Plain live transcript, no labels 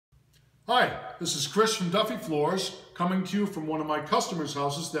Hi, this is Chris from Duffy Floors, coming to you from one of my customers'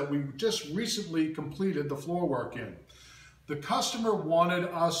 houses that we just recently completed the floor work in. The customer wanted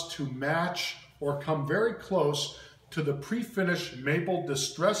us to match or come very close to the pre-finished maple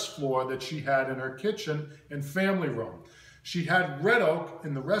distress floor that she had in her kitchen and family room. She had red oak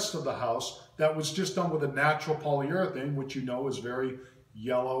in the rest of the house that was just done with a natural polyurethane, which you know is very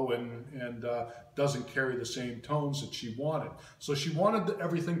yellow and doesn't carry the same tones that she wanted. So she wanted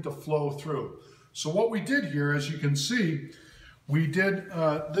everything to flow through. So what we did here, as you can see, we did,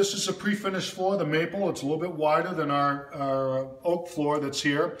 this is a pre-finished floor, the maple. It's a little bit wider than our oak floor that's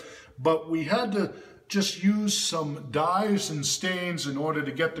here, but we had to just use some dyes and stains in order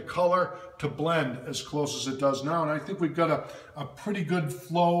to get the color to blend as close as it does now. And I think we've got a pretty good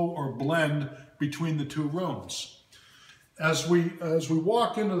flow or blend between the two rooms. As we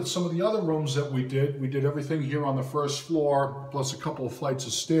walk into some of the other rooms that we did everything here on the first floor, plus a couple of flights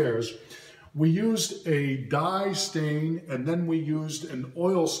of stairs. We used a dye stain and then we used an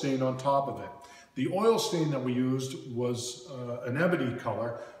oil stain on top of it. The oil stain that we used was an ebony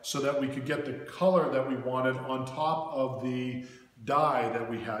color so that we could get the color that we wanted on top of the dye that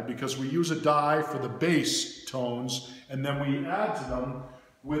we had, because we use a dye for the base tones and then we add to them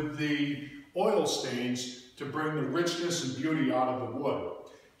with the oil stains to bring the richness and beauty out of the wood.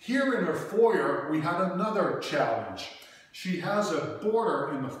 Here in her foyer, we had another challenge. She has a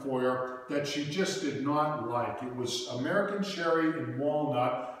border in the foyer that she just did not like. It was American cherry and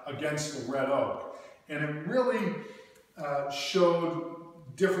walnut against the red oak. And it really showed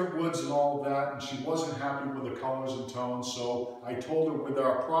different woods and all of that, and she wasn't happy with the colors and tones. So I told her with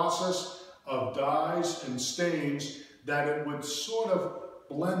our process of dyes and stains that it would sort of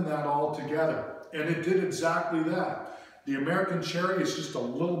blend that all together. And it did exactly that. The American cherry is just a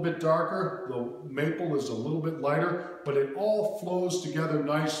little bit darker, the maple is a little bit lighter, but it all flows together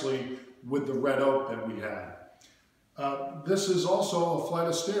nicely with the red oak that we had. This is also a flight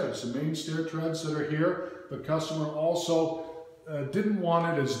of stairs, the main stair treads that are here. The customer also didn't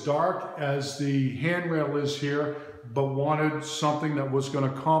want it as dark as the handrail is here, but wanted something that was going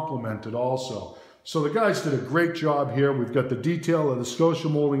to complement it also. So the guys did a great job here. We've got the detail of the scotia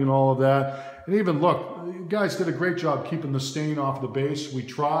molding and all of that. And even look, the guys did a great job keeping the stain off the base. We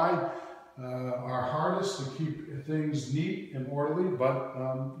try our hardest to keep things neat and orderly, but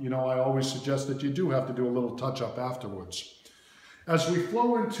you know, I always suggest that you do have to do a little touch up afterwards. As we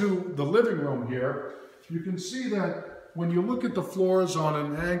flow into the living room here, you can see that when you look at the floors on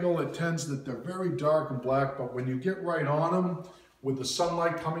an angle, it tends that they're very dark and black, but when you get right on them, with the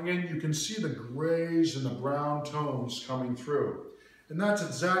sunlight coming in, you can see the grays and the brown tones coming through. And that's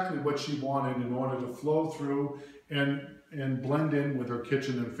exactly what she wanted in order to flow through and blend in with her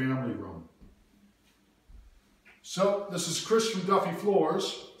kitchen and family room. So this is Chris from Duffy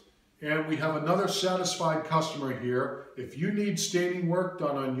Floors, and we have another satisfied customer here. If you need staining work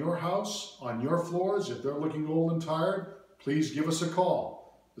done on your house, on your floors, if they're looking old and tired, please give us a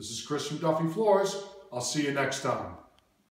call. This is Chris from Duffy Floors. I'll see you next time.